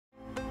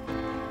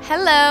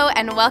Hello,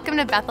 and welcome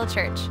to Bethel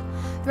Church.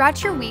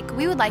 Throughout your week,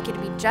 we would like you to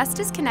be just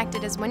as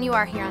connected as when you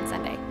are here on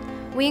Sunday.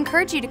 We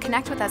encourage you to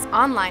connect with us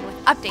online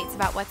with updates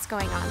about what's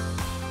going on.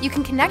 You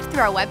can connect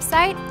through our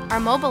website, our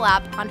mobile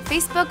app, on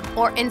Facebook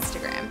or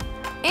Instagram,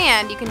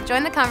 and you can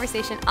join the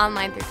conversation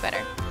online through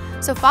Twitter.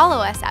 So follow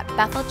us at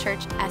Bethel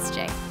Church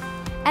SJ.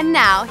 And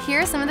now,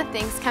 here are some of the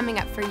things coming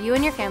up for you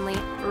and your family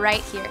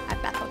right here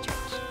at Bethel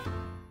Church.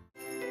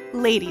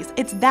 Ladies,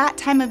 it's that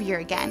time of year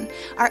again.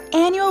 Our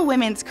annual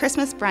Women's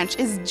Christmas Brunch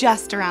is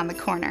just around the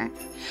corner.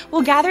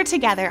 We'll gather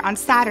together on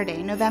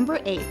Saturday, November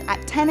 8th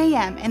at 10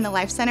 a.m. in the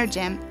Life Center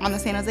gym on the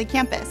San Jose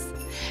campus.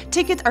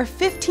 Tickets are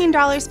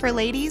 $15 for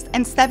ladies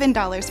and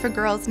 $7 for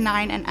girls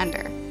 9 and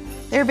under.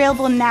 They're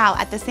available now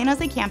at the San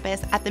Jose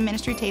campus at the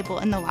ministry table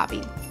in the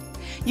lobby.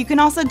 You can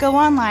also go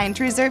online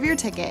to reserve your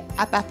ticket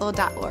at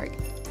bethel.org.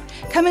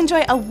 Come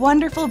enjoy a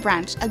wonderful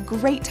brunch, a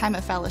great time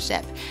of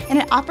fellowship, and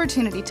an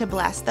opportunity to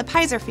bless the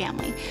Pizer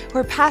family, who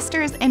are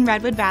pastors in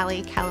Redwood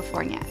Valley,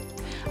 California.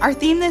 Our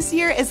theme this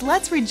year is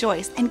Let's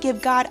Rejoice and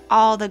Give God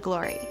all the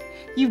glory.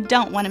 You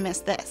don't want to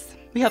miss this.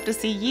 We hope to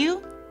see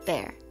you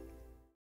there.